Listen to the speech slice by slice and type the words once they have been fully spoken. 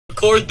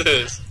record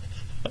this.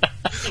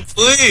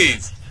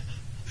 Please.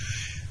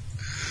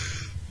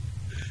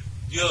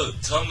 Yo,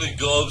 tell him to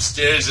go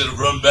upstairs and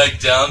run back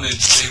down and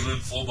say when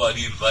full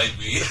body invite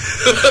me.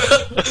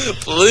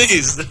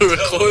 Please,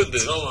 record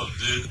this. Tell him,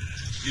 dude.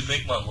 You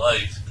make my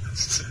life.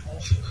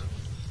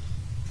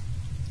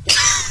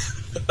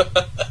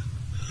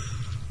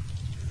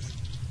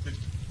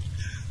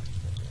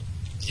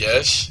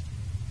 Yes.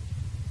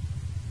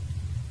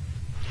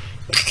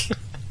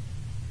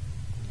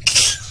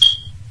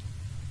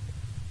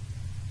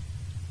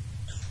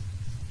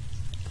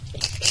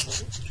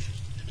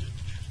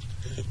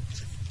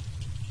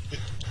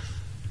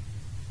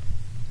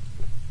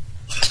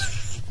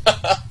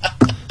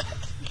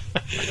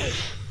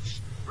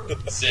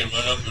 Say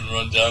run up and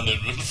run down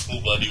and run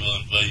full body will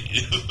invite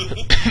you.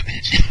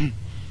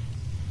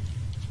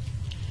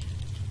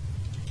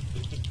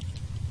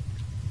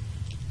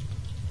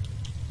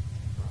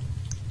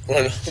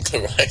 Run up the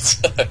right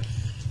side.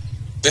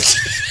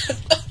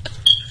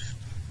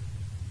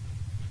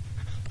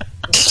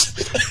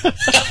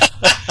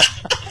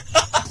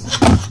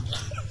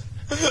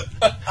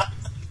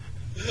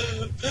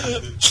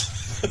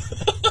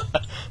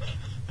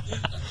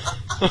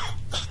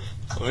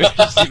 Wait,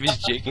 see if he's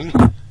jigging.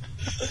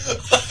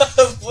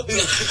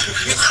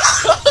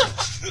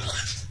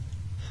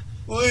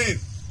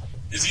 Please.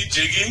 Is he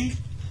jigging?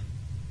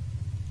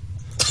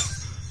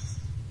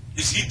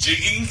 Is he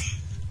jigging?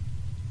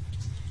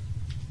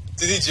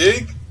 Did he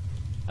jig?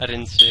 I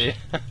didn't see.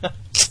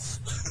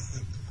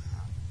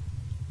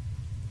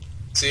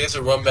 So he has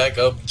to run back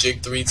up,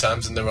 jig 3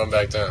 times, and then run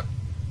back down.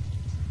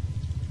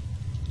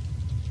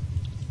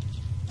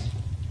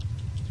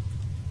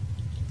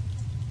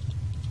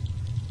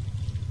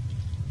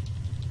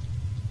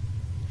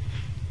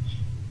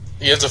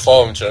 You have to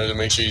follow him, Charlie, to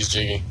make sure he's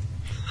jigging.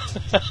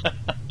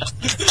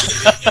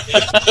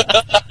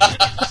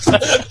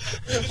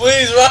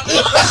 Please, run!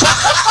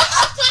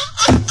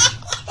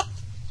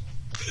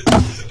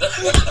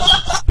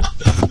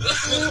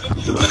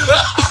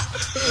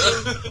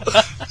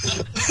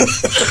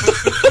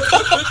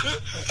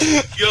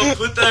 Yo,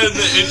 put that in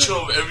the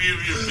intro of every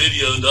of your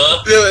videos,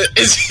 dog. Yo,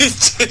 is he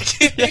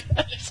jigging?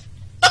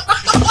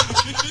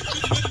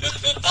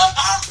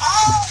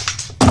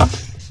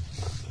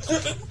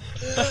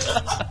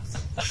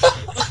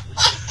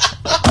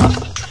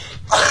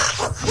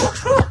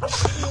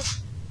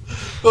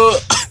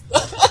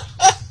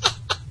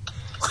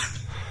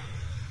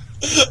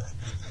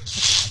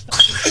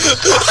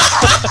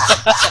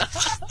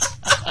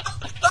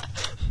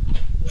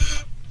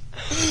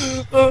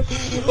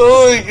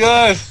 Oh my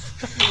god.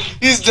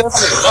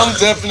 I'm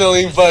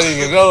definitely fighting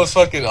him. That was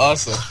fucking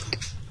awesome.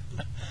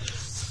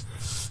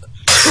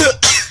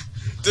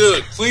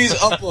 Dude, please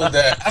upload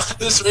that. After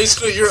this race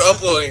quit, you're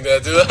uploading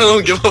that, dude. I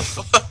don't give a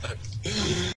fuck.